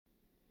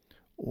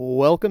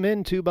Welcome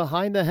into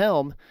Behind the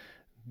Helm.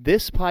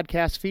 This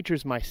podcast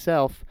features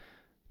myself,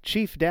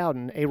 Chief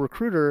Dowden, a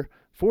recruiter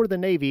for the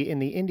Navy in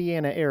the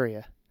Indiana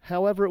area.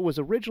 However, it was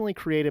originally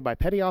created by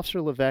Petty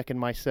Officer Levesque and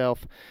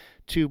myself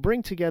to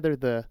bring together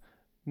the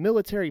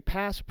military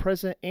past,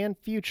 present, and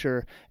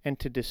future, and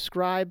to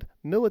describe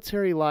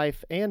military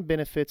life and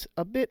benefits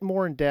a bit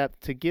more in depth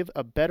to give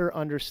a better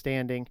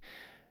understanding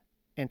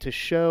and to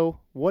show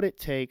what it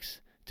takes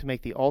to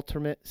make the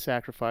ultimate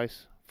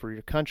sacrifice for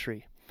your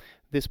country.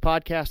 This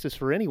podcast is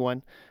for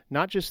anyone,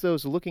 not just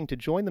those looking to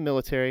join the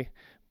military,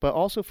 but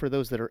also for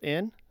those that are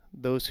in,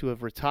 those who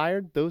have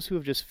retired, those who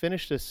have just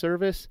finished a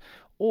service,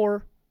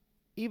 or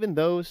even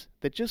those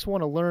that just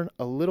want to learn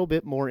a little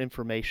bit more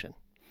information.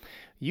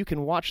 You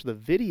can watch the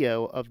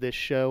video of this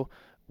show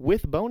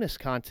with bonus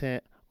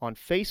content on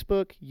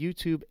Facebook,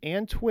 YouTube,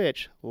 and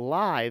Twitch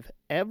live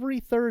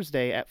every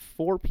Thursday at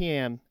 4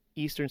 p.m.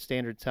 Eastern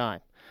Standard Time.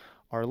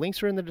 Our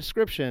links are in the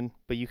description,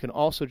 but you can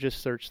also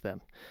just search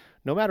them.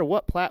 No matter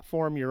what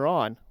platform you're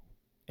on,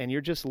 and you're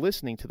just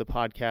listening to the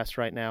podcast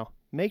right now,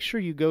 make sure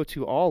you go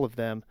to all of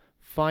them,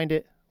 find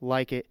it,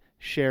 like it,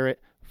 share it,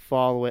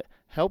 follow it.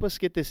 Help us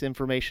get this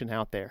information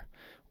out there.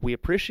 We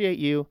appreciate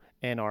you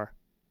and are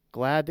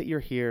glad that you're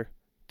here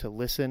to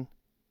listen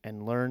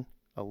and learn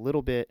a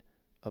little bit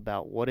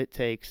about what it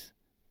takes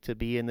to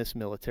be in this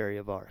military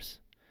of ours.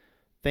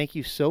 Thank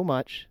you so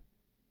much.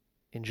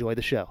 Enjoy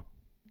the show.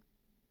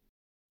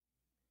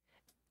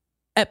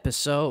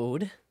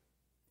 Episode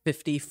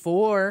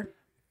 54.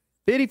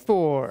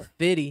 54.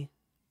 50.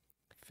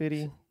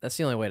 50. That's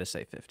the only way to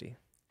say 50.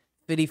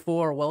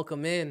 54,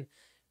 welcome in.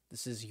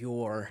 This is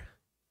your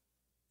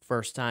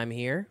first time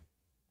here.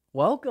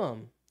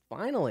 Welcome,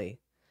 finally.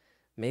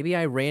 Maybe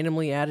I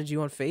randomly added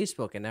you on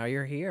Facebook and now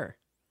you're here.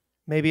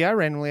 Maybe I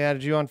randomly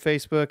added you on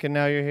Facebook and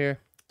now you're here.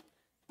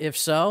 If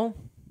so,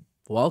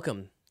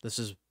 welcome. This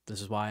is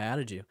why I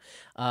added you.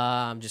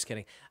 I'm just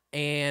kidding.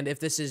 And if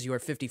this is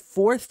your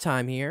 54th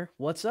time here,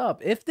 what's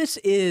up?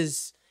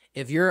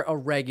 If you're a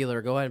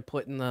regular, go ahead and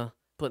put in the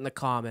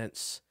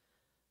comments,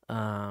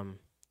 and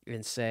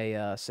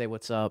say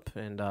what's up,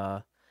 and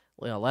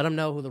let them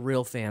know who the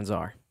real fans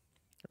are.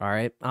 All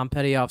right, I'm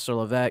Petty Officer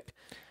Levesque.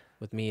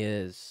 With me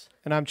is,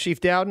 and I'm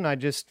Chief Dowden. I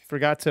just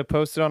forgot to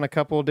post it on a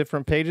couple of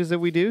different pages that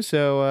we do,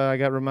 so I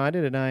got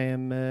reminded, and I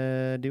am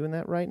doing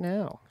that right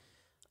now.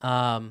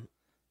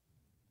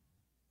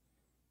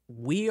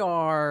 We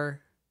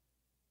are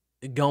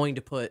going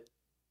to put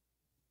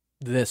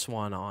this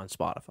one on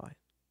Spotify.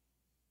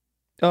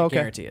 Oh, okay. I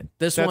guarantee it.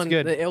 That's one,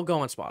 good. It'll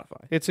go on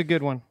Spotify. It's a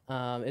good one.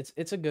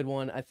 It's a good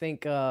one. I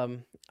think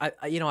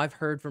I've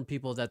heard from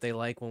people that they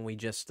like when we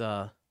just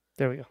there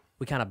we go.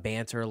 We kind of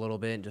banter a little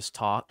bit and just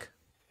talk.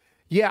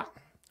 Yeah.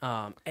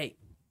 Hey,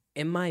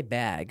 in my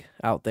bag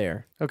out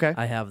there, okay,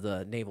 I have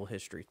the naval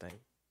history thing.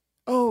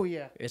 Oh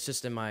yeah. It's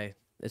just in my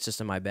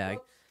bag.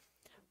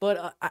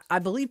 But I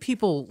believe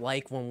people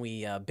like when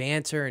we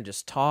banter and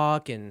just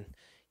talk and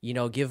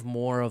give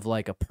more of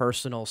like a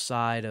personal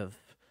side of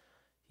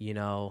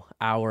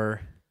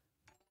our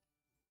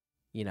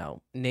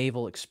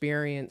naval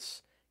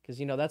experience,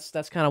 because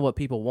that's kind of what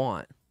people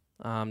want.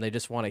 They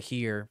just want to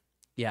hear,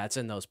 yeah, it's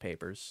in those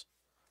papers.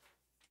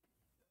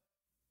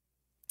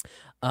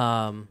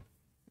 And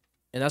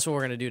that's what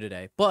we're gonna do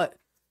today. But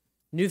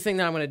new thing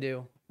that I'm gonna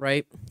do,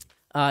 right?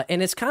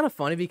 And it's kind of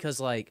funny because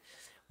like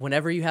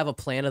whenever you have a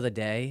plan of the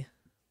day,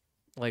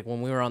 like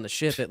when we were on the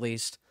ship at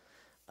least,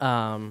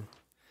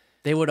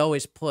 they would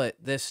always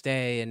put this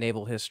day in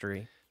naval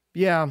history.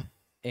 Yeah.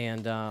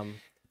 And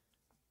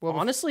well,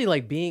 honestly,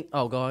 like being...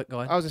 Oh, go ahead. I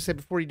was going to say,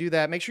 before you do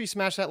that, make sure you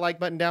smash that like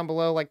button down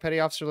below, like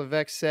Petty Officer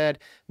Levesque said.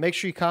 Make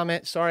sure you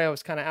comment. Sorry, I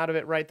was kind of out of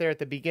it right there at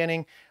the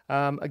beginning.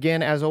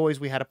 Again, as always,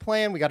 we had a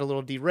plan. We got a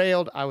little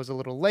derailed. I was a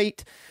little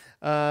late.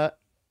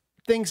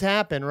 Things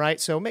happen, right?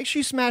 So make sure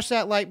you smash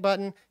that like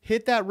button.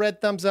 Hit that red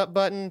thumbs up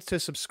button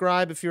to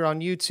subscribe if you're on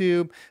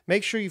YouTube.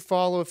 Make sure you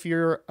follow if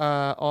you're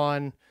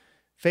on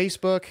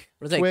Facebook,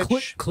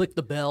 Twitch. Click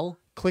the bell.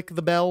 Click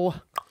the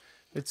bell.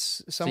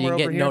 It's somewhere so you over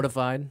get here.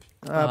 Notified.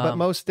 But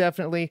most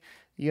definitely,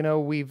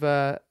 we've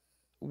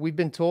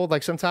been told,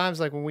 like sometimes,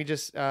 like when we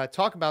just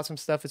talk about some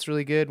stuff, it's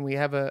really good, and we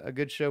have a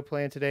good show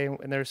planned today,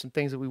 and there are some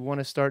things that we want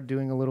to start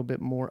doing a little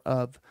bit more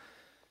of.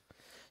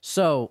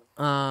 So,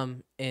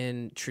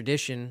 in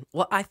tradition,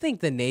 well, I think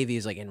the Navy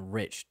is like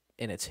enriched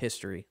in its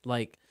history.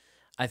 Like,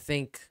 I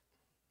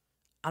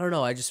don't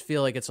know, I just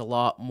feel like it's a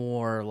lot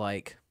more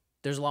like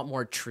there's a lot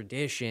more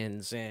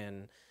traditions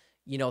and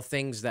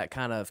things that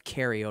kind of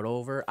carry it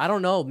over. I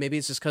don't know. Maybe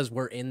it's just because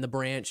we're in the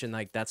branch and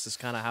like that's just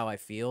kind of how I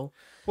feel.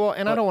 Well,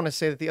 and I don't want to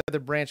say that the other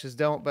branches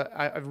don't, but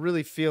I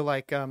really feel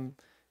like,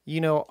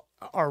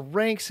 our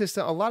rank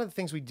system, a lot of the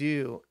things we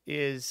do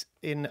is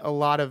in a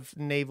lot of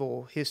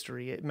naval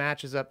history. It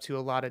matches up to a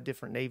lot of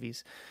different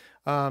navies,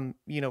 from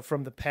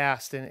the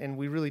past. And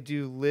we really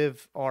do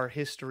live our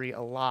history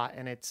a lot,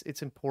 and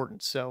it's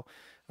important. So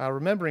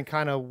remembering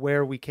kind of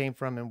where we came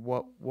from and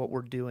what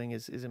we're doing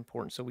is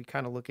important. So we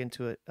kind of look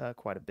into it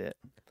quite a bit.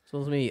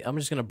 So I'm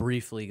just gonna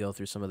briefly go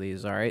through some of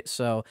these. All right.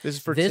 So This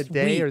is for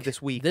today or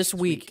this week? This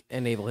week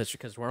in naval history,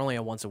 because we're only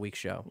a once a week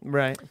show.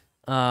 Right.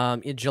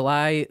 In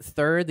July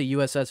 3rd, the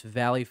USS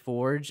Valley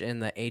Forge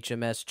and the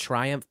HMS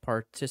Triumph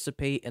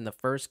participate in the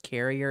first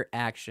carrier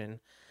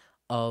action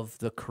of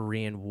the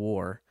Korean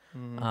War.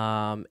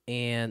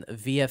 And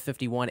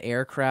VF-51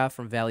 aircraft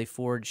from Valley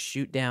Forge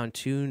shoot down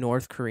 2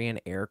 North Korean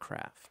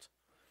aircraft.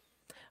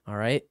 All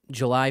right.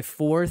 July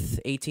 4th,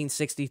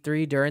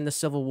 1863, during the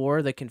Civil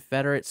War, the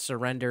Confederates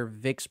surrender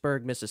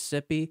Vicksburg,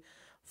 Mississippi,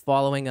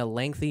 following a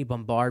lengthy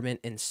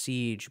bombardment and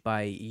siege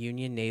by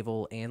Union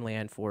naval and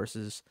land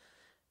forces.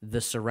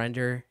 The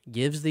surrender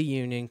gives the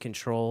Union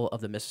control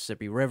of the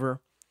Mississippi River.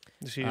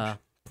 It's huge.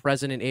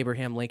 President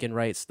Abraham Lincoln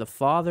writes, "The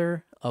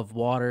father of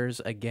waters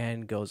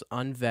again goes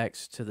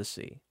unvexed to the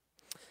sea."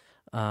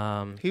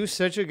 He was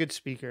such a good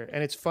speaker.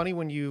 And it's funny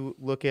when you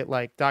look at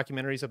like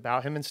documentaries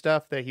about him and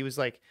stuff that he was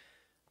like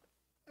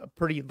a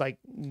pretty like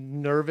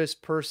nervous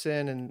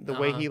person, and the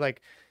way he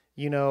like,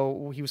 you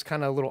know, he was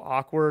kind of a little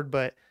awkward,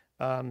 but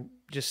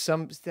just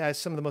has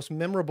some of the most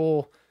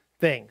memorable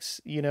things,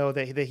 you know,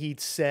 that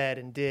he'd said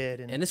and did.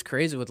 And it's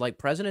crazy with like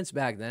presidents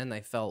back then,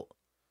 they felt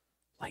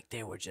like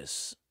they were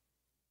just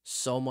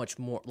so much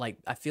more like,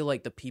 I feel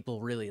like the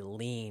people really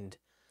leaned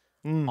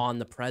on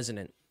the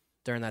president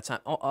during that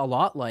time. A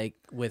lot like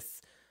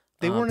with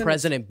they weren't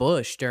President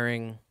Bush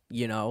during,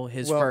 you know,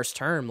 his first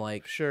term,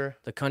 like sure,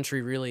 the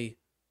country really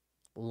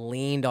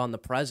leaned on the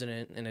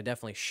president, and it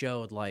definitely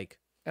showed like.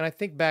 And I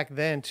think back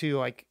then too,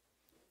 like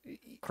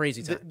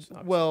crazy times.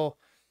 Well,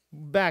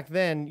 back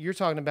then you're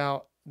talking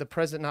about the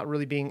president not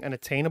really being an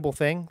attainable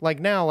thing.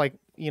 Like now, like,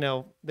 you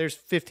know, there's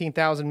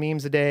 15,000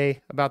 memes a day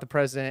about the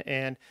president,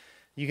 and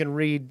you can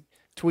read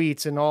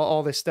tweets and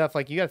all this stuff.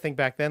 Like, you got to think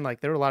back then,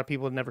 like there were a lot of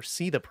people that never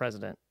see the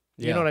president.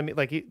 You know what I mean?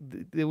 Like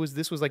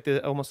this was like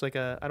almost like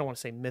a, I don't want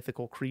to say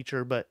mythical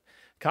creature, but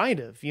kind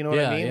of, you know what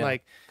I mean?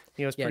 Like,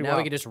 you know, it's pretty now wild.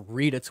 we can just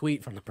read a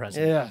tweet from the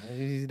president. Yeah.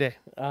 Easy day.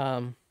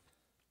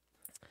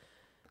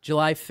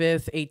 July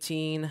 5th,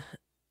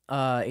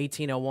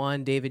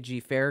 1801, David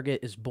G. Farragut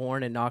is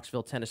born in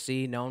Knoxville,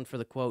 Tennessee, known for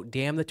the quote,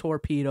 "Damn the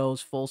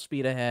torpedoes, full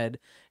speed ahead,"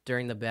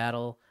 during the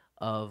Battle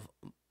of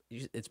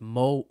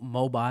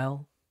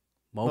Mobile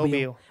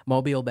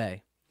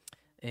Bay.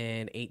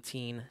 In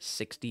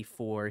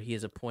 1864, he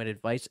is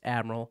appointed Vice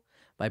Admiral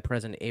by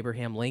President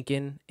Abraham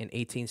Lincoln in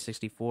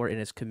 1864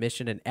 and is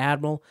commissioned an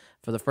admiral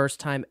for the first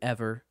time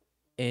ever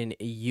in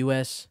the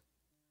U.S.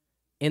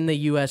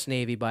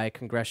 Navy by a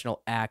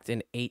congressional act in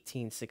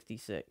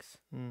 1866.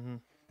 Mm-hmm.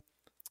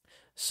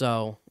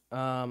 So,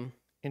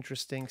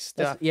 interesting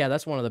stuff.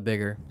 That's one of the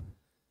bigger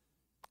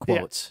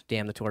quotes.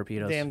 Damn the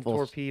torpedoes. Damn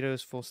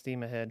torpedoes, full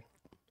steam ahead.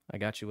 I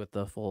got you with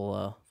the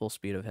full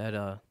speed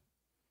ahead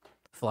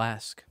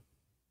flask.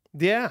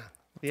 Yeah.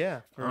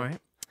 All right.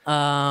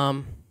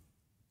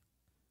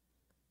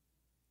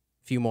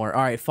 Few more.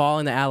 All right.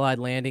 Following the Allied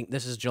landing,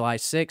 this is July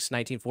 6,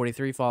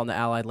 1943. Following the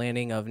Allied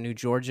landing of New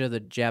Georgia, the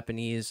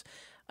Japanese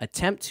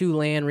attempt to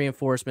land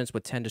reinforcements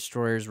with 10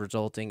 destroyers,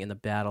 resulting in the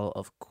Battle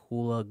of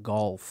Kula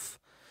Gulf.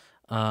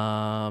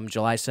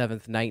 July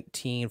 7th,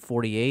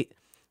 1948.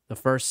 The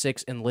first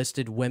 6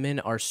 enlisted women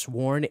are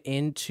sworn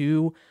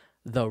into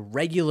the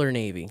regular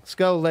Navy. Let's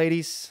go,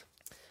 ladies.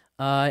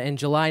 And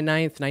July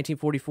 9th,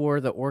 1944,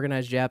 the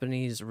organized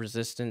Japanese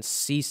resistance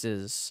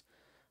ceases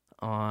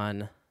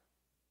on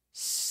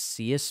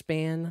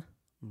Seaspan,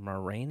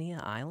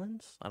 Marania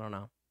Islands? I don't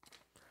know.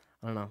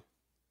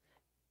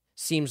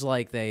 Seems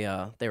like they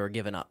were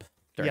giving up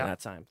during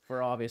that time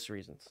for obvious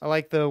reasons. I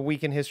like the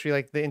week in history,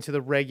 like into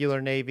the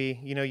regular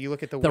Navy. You know, you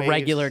look at the waves,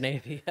 regular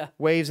Navy,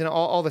 waves, and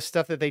all the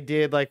stuff that they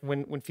did, like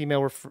when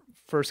female were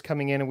first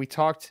coming in, and we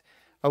talked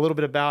a little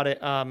bit about it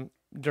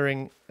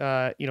during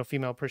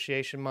Female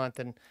Appreciation Month,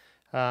 and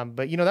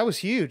but you know that was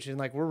huge, and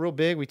like we're real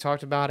big. We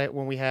talked about it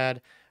when we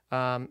had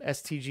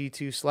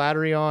STG2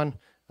 Slattery on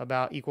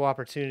about equal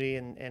opportunity,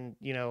 and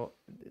you know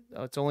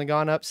it's only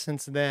gone up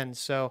since then.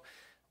 So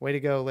way to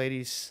go,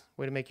 ladies!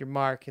 Way to make your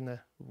mark in the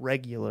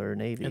regular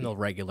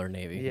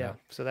Navy. Yeah.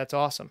 So that's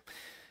awesome.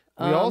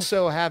 We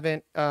also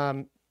haven't,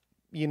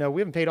 we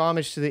haven't paid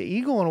homage to the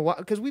Eagle in a while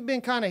because we've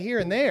been kind of here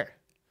and there.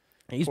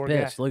 He's Poor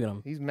pissed. guy. Look at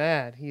him. He's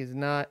mad. He is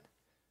not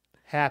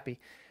happy.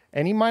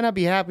 And he might not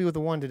be happy with the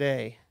one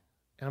today.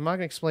 And I'm not going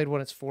to explain what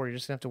it's for. You're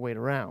just going to have to wait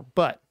around.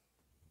 But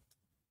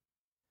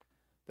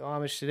the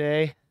homage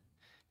today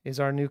is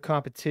our new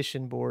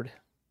competition board.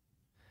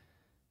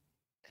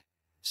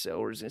 So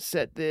we're just going to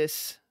set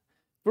this.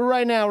 But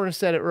right now, we're going to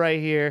set it right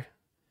here.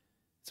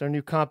 It's our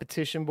new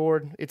competition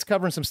board. It's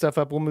covering some stuff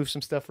up. We'll move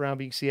some stuff around,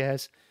 but you can see it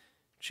has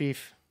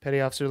Chief Petty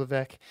Officer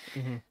Levesque.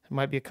 Mm-hmm. It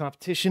might be a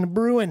competition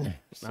brewing.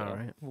 So all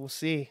right. We'll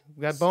see.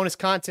 We got bonus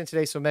content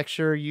today, so make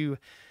sure you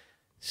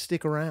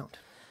stick around.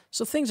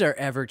 So things are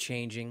ever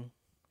changing,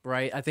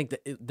 right? I think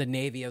the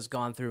Navy has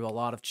gone through a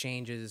lot of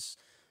changes.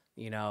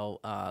 You know,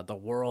 the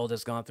world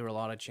has gone through a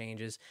lot of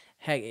changes.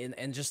 Hey,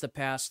 in just the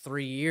past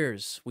 3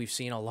 years, we've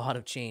seen a lot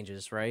of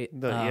changes, right?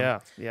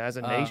 As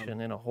a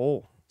nation in a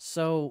whole.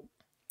 So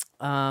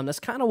that's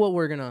kind of what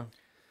we're going to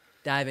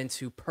dive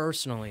into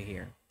personally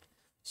here.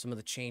 some of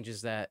the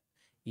changes that,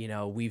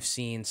 we've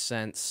seen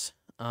since,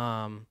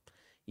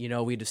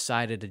 we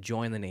decided to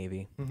join the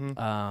Navy.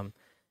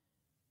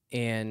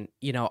 And,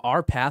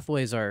 our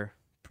pathways are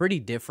pretty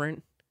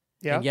different.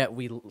 Yeah. And yet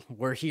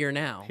we're here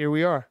now. Here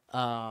we are.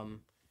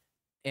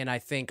 And I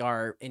think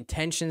our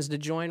intentions to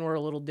join were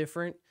a little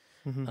different.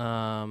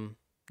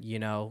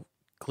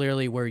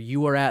 Clearly where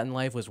you were at in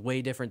life was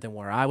way different than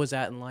where I was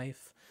at in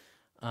life.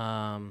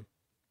 And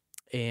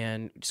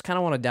just kind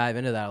of want to dive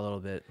into that a little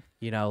bit.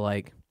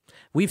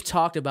 We've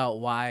talked about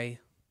why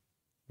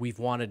we've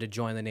wanted to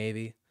join the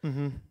Navy. If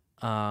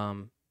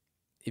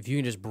you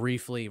can just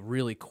briefly,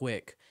 really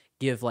quick,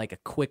 give like a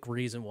quick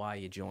reason why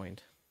you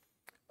joined.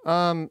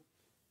 To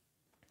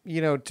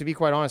be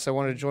quite honest, I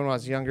wanted to join when I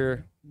was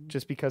younger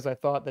just because I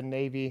thought the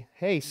Navy,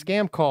 hey,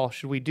 scam call,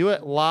 should we do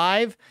it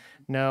live?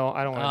 No,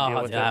 I don't want to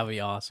deal with that would be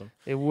awesome.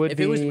 It would if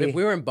be. If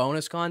we were in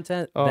bonus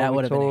content, that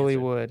would have totally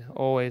been would.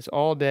 Always,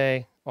 all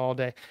day.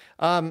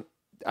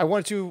 I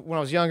wanted to when I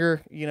was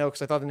younger,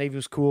 because I thought the Navy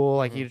was cool,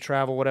 like you to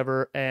travel,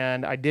 whatever,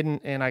 and I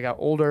didn't, and I got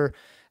older,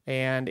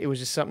 and it was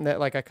just something that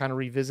like I kind of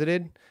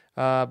revisited,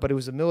 but it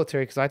was the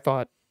military because I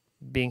thought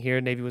being here,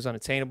 Navy was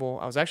unattainable.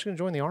 I was actually going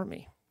to join the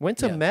Army. Went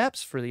to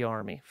MEPS for the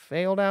Army,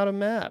 failed out of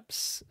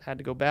MEPS, had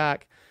to go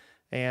back,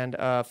 and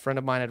a friend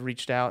of mine had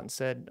reached out and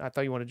said, I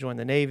thought you want to join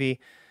the Navy,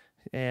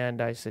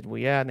 and I said, well,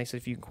 yeah, and they said,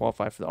 if you can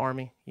qualify for the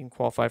Army, you can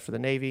qualify for the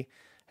Navy,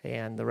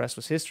 and the rest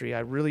was history. I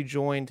really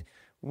joined,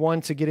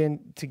 one, to get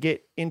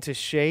into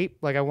shape,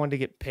 like I wanted to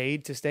get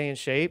paid to stay in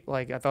shape,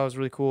 like I thought it was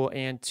really cool,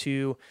 and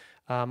two,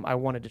 I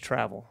wanted to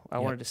travel. I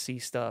wanted to see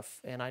stuff,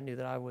 and I knew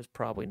that I was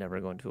probably never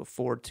going to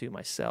afford to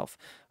myself.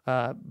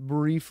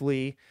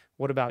 Briefly,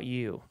 what about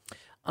you?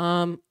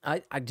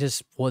 I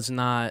just was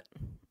not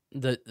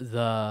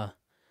the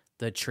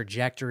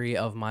trajectory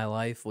of my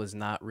life was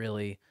not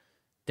really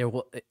there.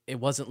 It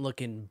wasn't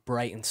looking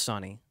bright and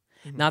sunny.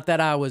 Not that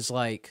I was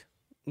like,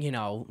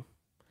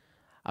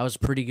 I was a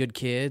pretty good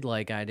kid.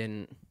 Like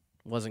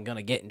wasn't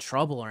gonna get in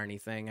trouble or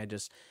anything. I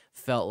just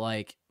felt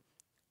like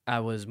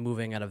I was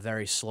moving at a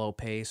very slow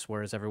pace,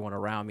 whereas everyone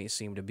around me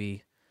seemed to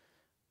be,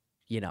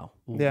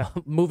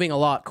 moving a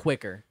lot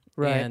quicker.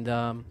 Right.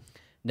 And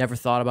never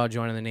thought about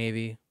joining the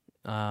Navy.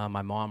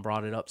 My mom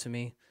brought it up to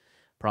me,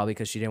 probably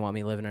because she didn't want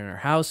me living in her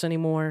house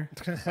anymore.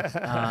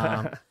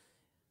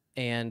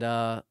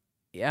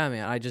 Yeah,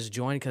 man, I just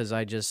joined because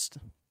I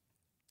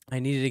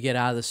needed to get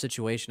out of the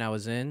situation I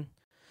was in.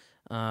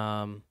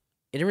 It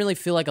didn't really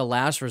feel like a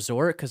last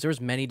resort because there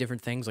was many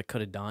different things I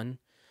could have done.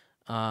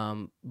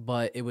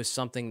 But it was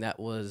something that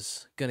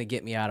was going to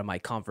get me out of my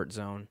comfort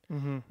zone.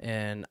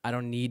 And I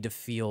don't need to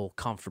feel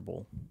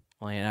comfortable.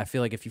 And I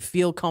feel like if you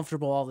feel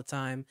comfortable all the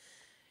time,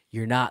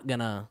 you're not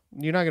gonna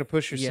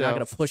push yourself. You're not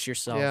gonna push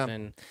yourself,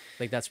 and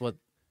like that's what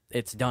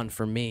it's done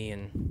for me.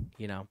 And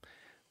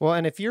well,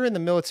 and if you're in the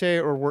military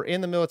or were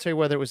in the military,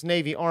 whether it was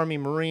Navy, Army,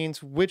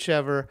 Marines,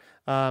 whichever,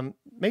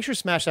 make sure to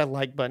smash that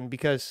like button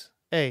because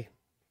hey,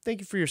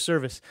 thank you for your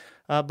service.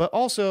 But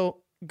also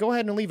go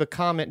ahead and leave a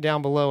comment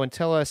down below and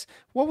tell us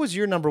what was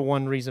your number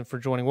one reason for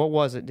joining. What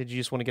was it? Did you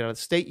just want to get out of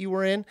the state you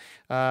were in?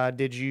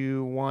 Did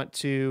you want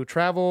to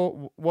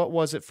travel? What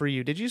was it for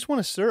you? Did you just want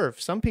to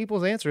serve? Some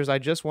people's answer is I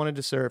just wanted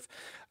to serve.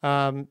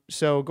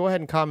 So go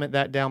ahead and comment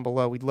that down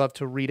below. We'd love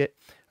to read it,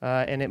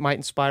 and it might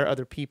inspire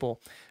other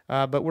people.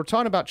 But we're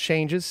talking about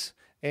changes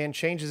and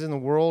changes in the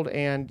world.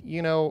 And,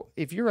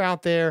 if you're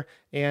out there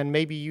and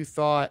maybe you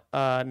thought,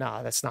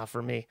 nah, that's not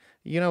for me.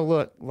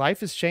 Look,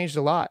 life has changed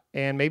a lot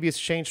and maybe it's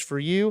changed for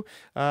you.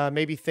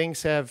 Maybe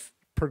things have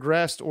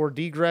progressed or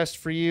degressed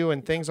for you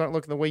and things aren't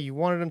looking the way you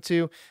wanted them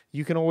to.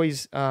 You can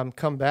always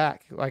come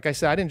back. Like I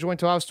said, I didn't join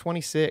until I was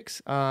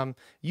 26.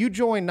 You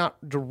joined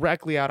not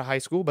directly out of high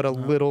school, but a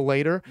little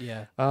later.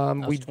 Yeah, I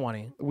was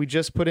 20. We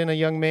just put in a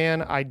young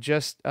man. I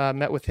just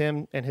met with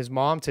him and his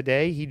mom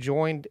today. He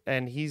joined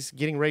and he's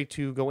getting ready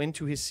to go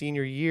into his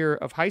senior year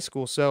of high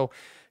school. So,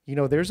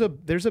 there's a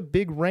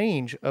big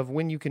range of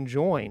when you can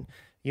join.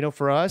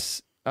 For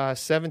us,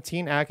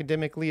 17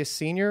 academically a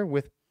senior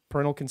with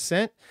parental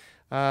consent.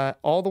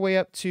 All the way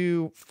up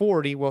to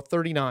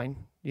 39.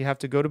 You have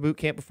to go to boot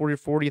camp before your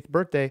 40th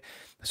birthday.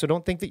 So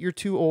don't think that you're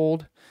too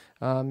old.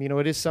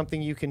 It is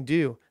something you can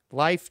do.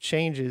 Life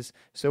changes.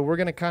 So we're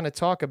going to kind of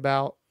talk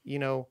about,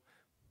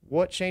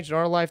 what changed in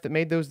our life that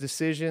made those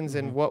decisions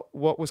and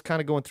what was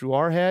kind of going through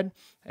our head.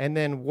 And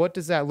then what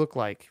does that look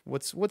like?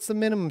 What's the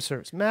minimum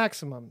service,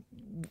 maximum?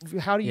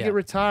 How do you get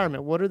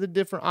retirement? What are the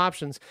different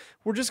options?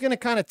 We're just going to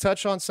kind of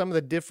touch on some of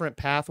the different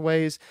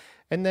pathways,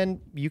 and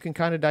then you can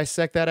kind of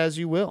dissect that as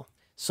you will.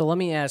 So let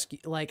me ask you,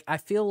 I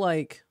feel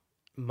like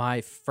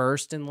my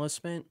first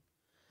enlistment,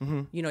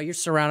 you're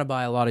surrounded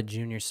by a lot of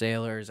junior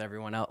sailors,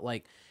 everyone else.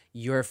 Like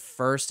your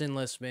first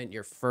enlistment,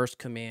 your first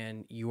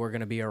command, you are going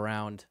to be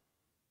around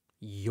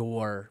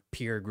your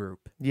peer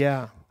group.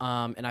 Yeah.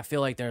 And I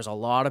feel like there's a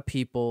lot of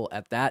people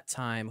at that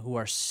time who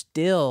are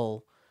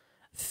still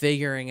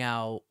figuring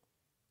out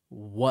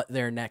what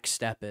their next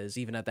step is,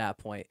 even at that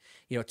point.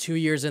 2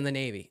 years in the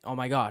Navy. Oh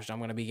my gosh, I'm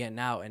going to be getting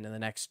out into the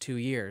next 2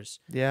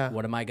 years. Yeah.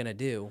 What am I going to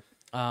do?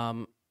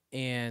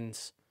 And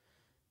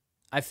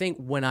I think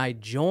when I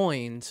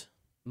joined,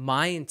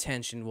 my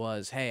intention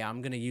was, hey,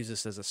 I'm going to use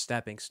this as a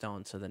stepping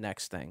stone to the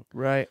next thing.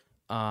 Right.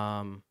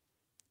 And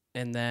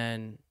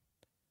then,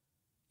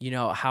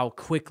 how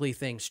quickly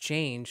things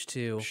change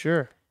to,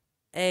 Sure.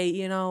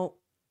 hey, I'm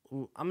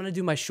going to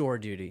do my shore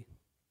duty.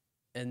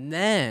 And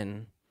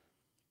then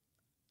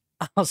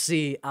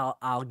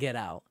I'll get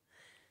out.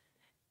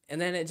 And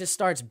then it just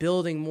starts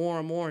building more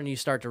and more, and you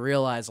start to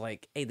realize,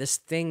 like, hey, this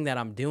thing that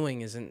I'm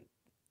doing isn't...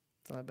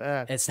 It's not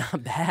bad. It's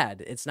not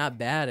bad. It's not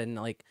bad, and,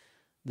 like,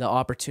 the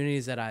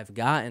opportunities that I've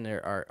gotten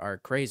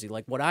are crazy.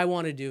 Like, what I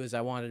want to do is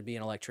I wanted to be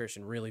an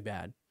electrician really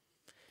bad.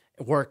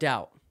 It worked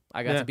out.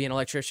 I got to be an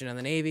electrician in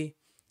the Navy.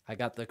 I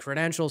got the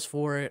credentials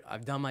for it.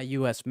 I've done my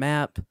U.S.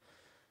 map.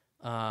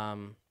 At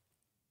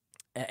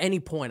any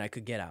point, I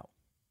could get out.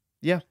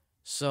 Yeah.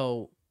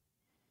 So,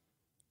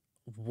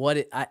 what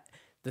is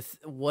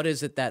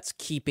it that's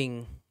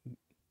pulling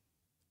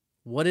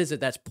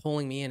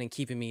me in and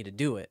keeping me to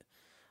do it?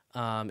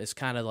 Is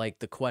kind of like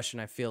the question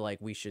I feel like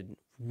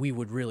we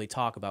would really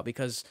talk about,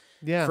 because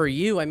for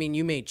you, I mean,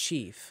 you made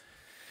chief,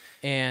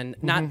 and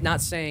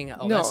not saying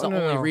that's the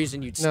only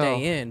reason you'd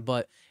stay in,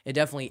 but it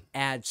definitely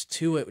adds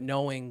to it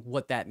knowing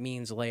what that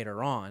means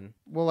later on.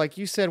 Well, like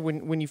you said,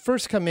 when you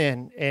first come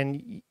in,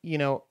 and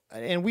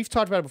and we've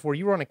talked about it before,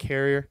 you were on a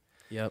carrier.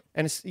 Yep.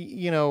 And it's,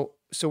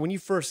 so when you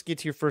first get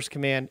to your first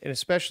command, and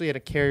especially at a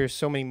carrier,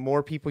 so many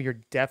more people, you're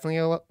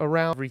definitely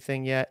around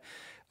everything yet.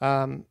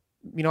 I'm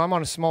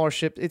on a smaller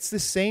ship. It's the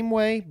same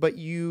way, but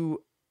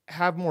you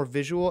have more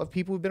visual of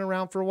people who've been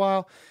around for a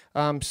while.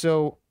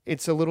 So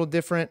it's a little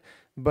different,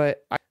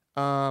 but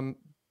and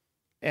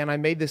I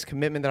made this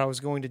commitment that I was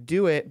going to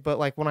do it. But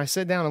like when I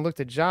sat down and looked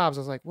at jobs,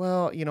 I was like,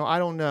 well, I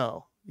don't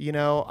know.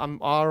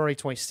 I'm already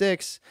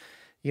 26.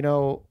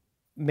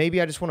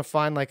 Maybe I just want to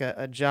find like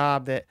a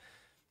job that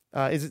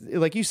is,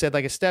 like you said,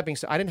 like a stepping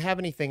stone. I didn't have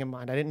anything in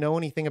mind. I didn't know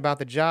anything about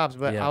the jobs,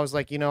 but I was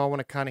like, I want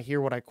to kind of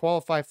hear what I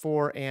qualify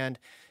for. And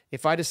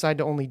if I decide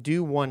to only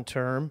do one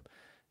term,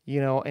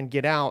 and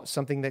get out,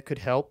 something that could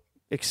help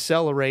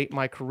accelerate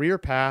my career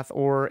path,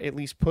 or at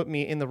least put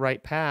me in the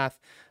right path.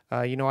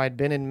 I'd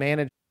been in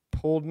management,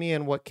 pulled me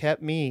in, what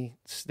kept me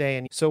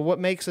staying. So what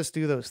makes us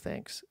do those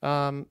things?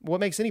 What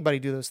makes anybody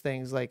do those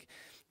things? Like,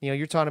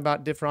 you're talking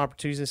about different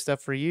opportunities and stuff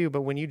for you,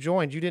 but when you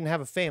joined, you didn't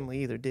have a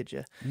family either, did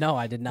you? No,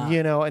 I did not.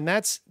 And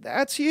that's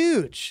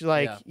huge.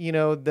 Like,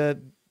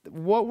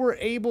 what we're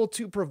able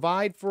to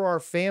provide for our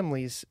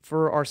families,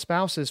 for our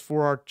spouses,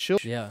 for our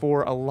children,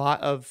 for a lot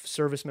of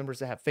service members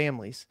that have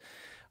families.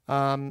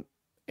 And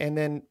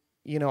then,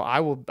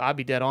 I'll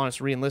be dead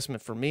honest,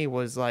 re-enlistment for me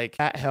was like,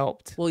 that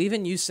helped. Well,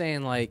 even you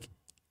saying like,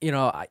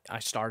 I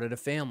started a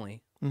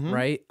family,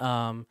 right?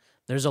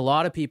 There's a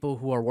lot of people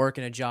who are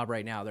working a job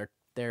right now.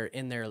 They're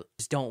in there,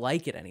 just don't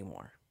like it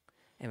anymore.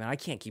 And I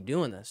can't keep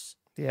doing this.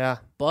 Yeah.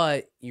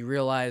 But you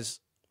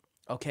realize,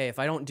 okay, if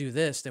I don't do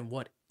this, then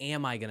what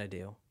am I going to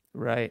do?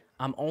 Right.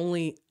 I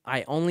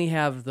only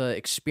have the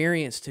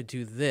experience to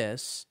do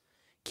this.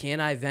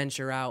 Can I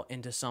venture out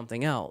into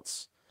something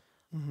else?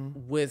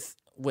 With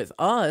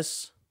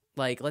us,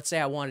 like, let's say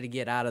I wanted to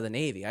get out of the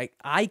Navy.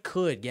 I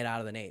could get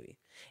out of the Navy.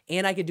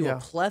 And I could do a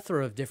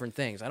plethora of different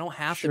things. I don't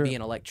have to be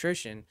an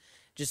electrician.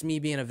 Just me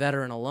being a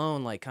veteran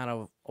alone, like, kind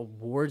of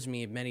awards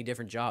me many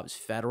different jobs.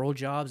 Federal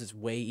jobs is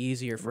way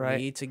easier for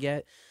me to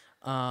get.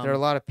 There are a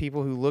lot of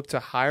people who look to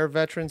hire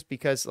veterans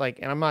because, like,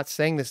 and I'm not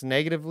saying this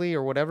negatively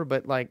or whatever,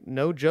 but like,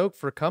 no joke,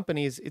 for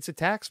companies, it's a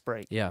tax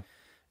break. Yeah.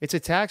 It's a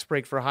tax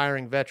break for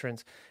hiring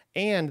veterans.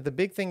 And the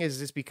big thing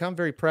is it's become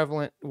very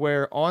prevalent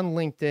where on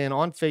LinkedIn,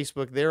 on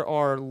Facebook, there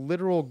are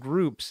literal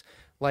groups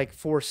like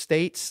for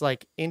states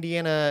like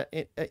Indiana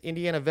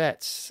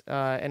vets,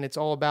 and it's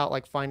all about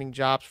like finding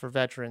jobs for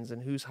veterans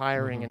and who's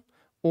hiring,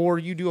 or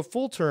you do a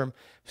full term.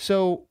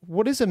 So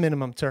what is a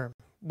minimum term?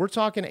 We're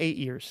talking 8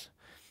 years.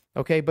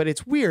 Okay, but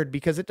it's weird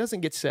because it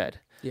doesn't get said.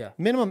 Yeah.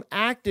 Minimum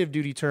active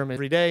duty term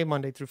every day,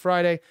 Monday through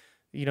Friday.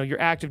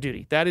 Your active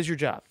duty. That is your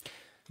job.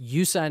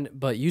 You signed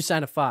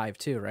a 5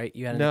 too, right?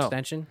 You had an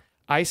extension?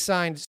 I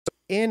signed.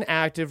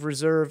 Inactive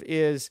reserve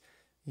is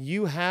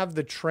you have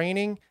the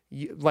training,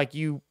 you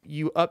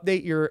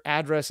update your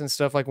address and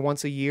stuff like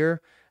once a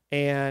year,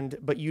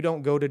 but you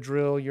don't go to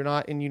drill. You're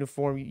not in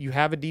uniform. You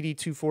have a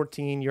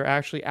DD-214. You're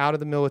actually out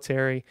of the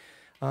military.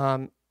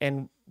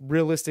 And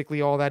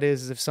realistically, all that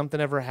is if something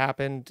ever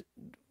happened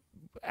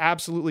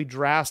absolutely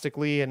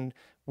drastically and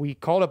we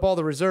called up all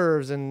the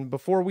reserves, and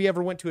before we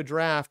ever went to a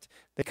draft,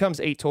 that comes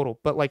 8 total.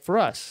 But like for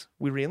us,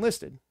 we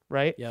re-enlisted,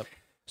 right? Yep.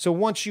 So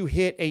once you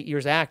hit 8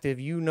 years active,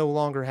 you no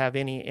longer have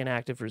any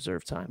inactive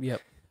reserve time.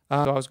 Yep. So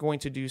I was going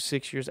to do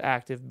 6 years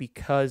active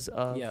because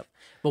of... Yep.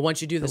 But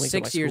once you do the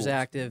 6 years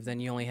active,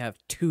 then you only have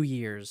 2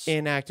 years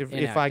inactive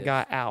if I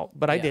got out.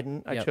 But I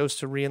didn't. I chose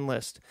to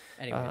re-enlist.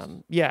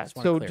 Anyways.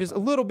 So just a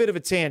little bit of a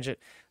tangent.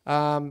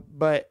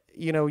 But,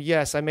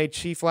 yes, I made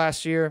chief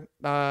last year.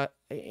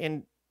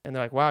 And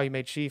they're like, wow, you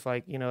made chief.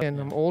 Like, and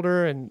I'm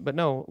older. But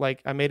no,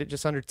 like I made it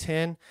just under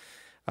 10.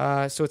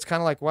 So it's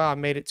kind of like, wow, I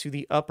made it to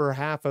the upper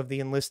half of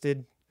the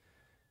enlisted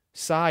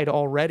side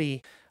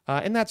already.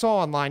 And that's all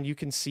online. You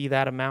can see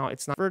that amount.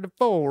 It's not for the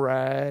full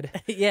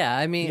ride. Yeah,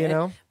 I mean, You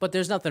know? but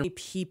there's nothing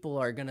people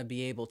are going to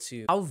be able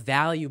to. How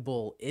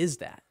valuable is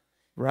that?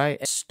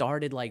 Right. It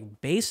started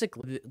like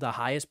basically the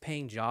highest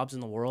paying jobs in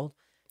the world.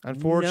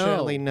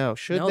 Unfortunately, no.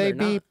 Should No, they they're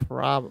be? not.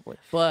 Probably.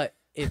 But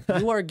if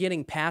you are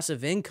getting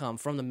passive income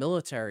from the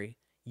military,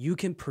 you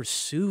can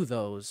pursue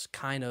those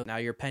kind of. Now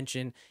your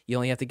pension, you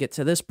only have to get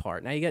to this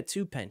part. Now you got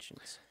 2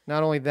 pensions.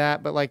 Not only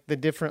that, but like the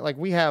different, like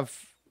we have,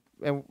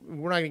 and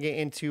we're not going to get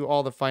into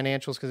all the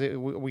financials because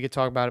we could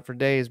talk about it for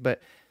days,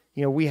 but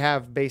you know, we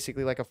have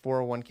basically like a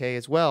 401k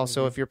as well.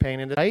 So if you're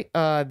paying into right,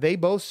 they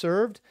both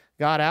served,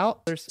 got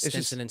out.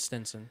 Stinson and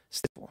Stinson.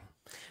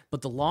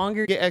 But the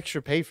longer get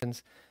extra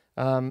patrons,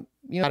 got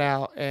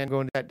out and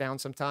go into that down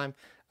sometime.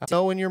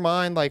 So in your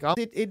mind, like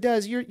it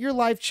does, your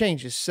life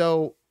changes.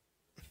 So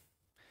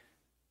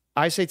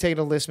I say take it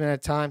a list at a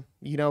time.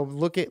 You know,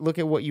 look at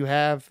what you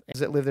have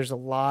that live. There's a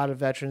lot of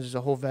veterans. There's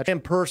a whole veteran.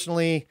 And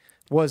personally,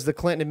 was the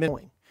Clinton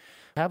administration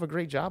have a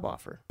great job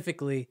offer?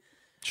 specifically,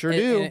 Sure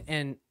do.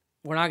 and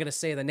we're not going to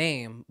say the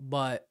name,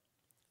 but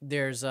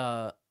there's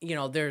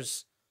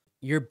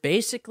you're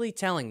basically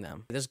telling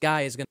them this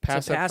guy is going to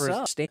Pass up for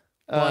his- Stay,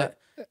 Uh, but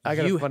I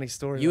got a funny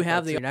story. you about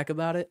have that the too. neck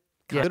about it.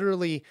 Yeah.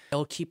 Literally.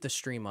 It'll keep the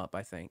stream up,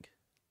 I think.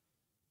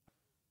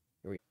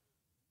 Here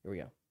we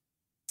go.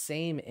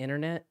 Same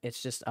internet.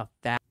 It's just a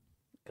fat.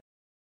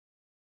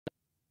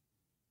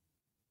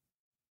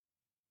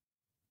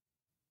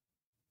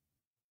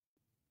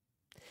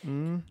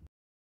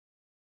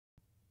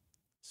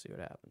 See what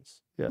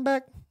happens. Yeah. I'm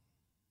back.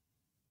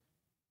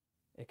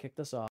 It kicked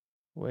us off.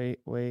 Wait.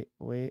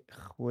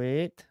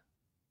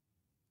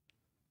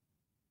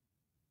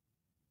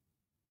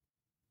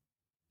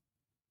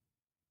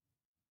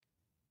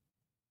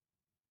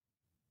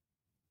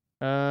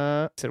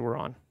 Said we're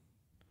on.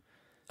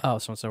 Oh,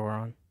 so we're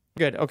on.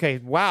 Good. Okay.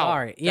 Wow.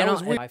 Sorry. You That know,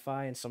 was weird.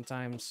 Wi-Fi, and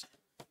sometimes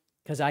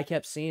because I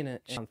kept seeing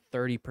it on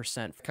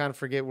 30%. Kind of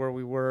forget where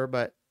we were,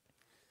 but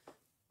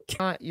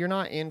you're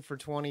not in for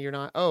 20. You're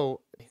not.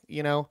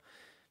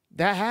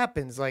 That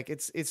happens. Like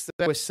it's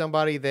with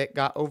somebody that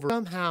got over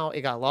somehow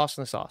it got lost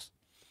in the sauce.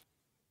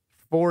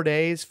 4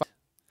 days.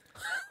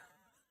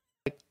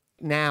 Like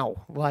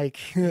now, like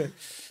I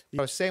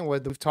was saying,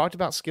 we've talked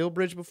about Skill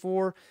Bridge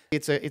before.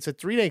 It's a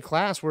 3-day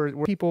class where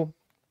people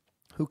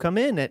who come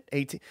in at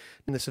 18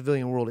 in the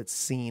civilian world, it's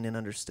seen and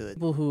understood.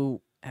 People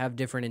who have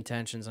different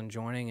intentions on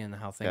joining and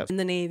how things in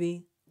the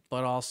Navy,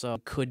 but also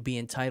could be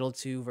entitled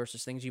to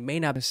versus things you may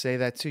not. To say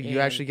that too, you And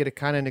actually get to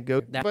kind of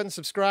negotiate. Button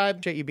subscribe.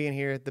 Appreciate you being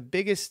here. The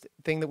biggest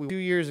thing that we 2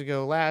 years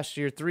ago, last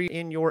year, 3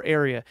 in your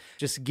area,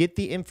 just get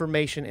the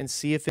information and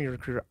see if you're a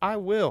recruiter. I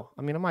will.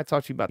 I mean, I might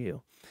talk to you about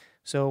you.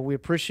 So we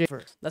appreciate.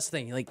 That's the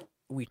thing. Like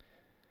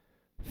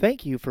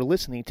Thank you for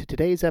listening to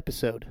today's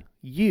episode.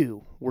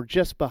 You were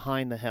just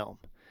behind the helm.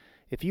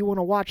 If you want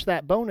to watch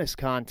that bonus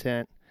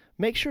content,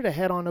 make sure to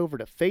head on over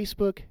to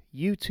Facebook,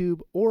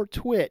 YouTube, or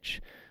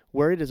Twitch,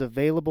 where it is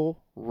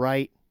available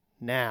right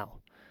now.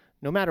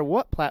 No matter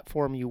what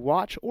platform you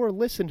watch or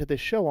listen to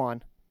this show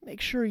on, make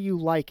sure you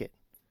like it,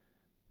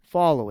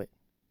 follow it,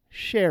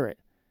 share it,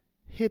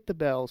 hit the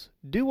bells,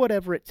 do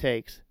whatever it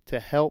takes to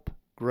help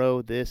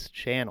grow this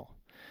channel.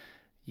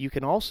 You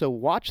can also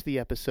watch the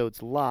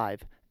episodes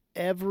live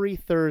every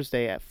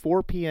Thursday at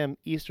 4 p.m.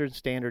 Eastern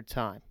Standard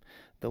Time.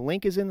 The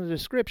link is in the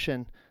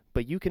description,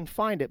 but you can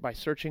find it by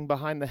searching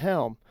Behind the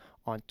Helm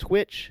on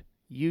Twitch,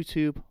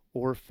 YouTube,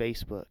 or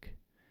Facebook.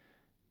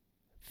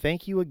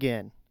 Thank you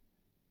again,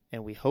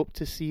 and we hope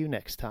to see you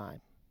next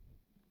time.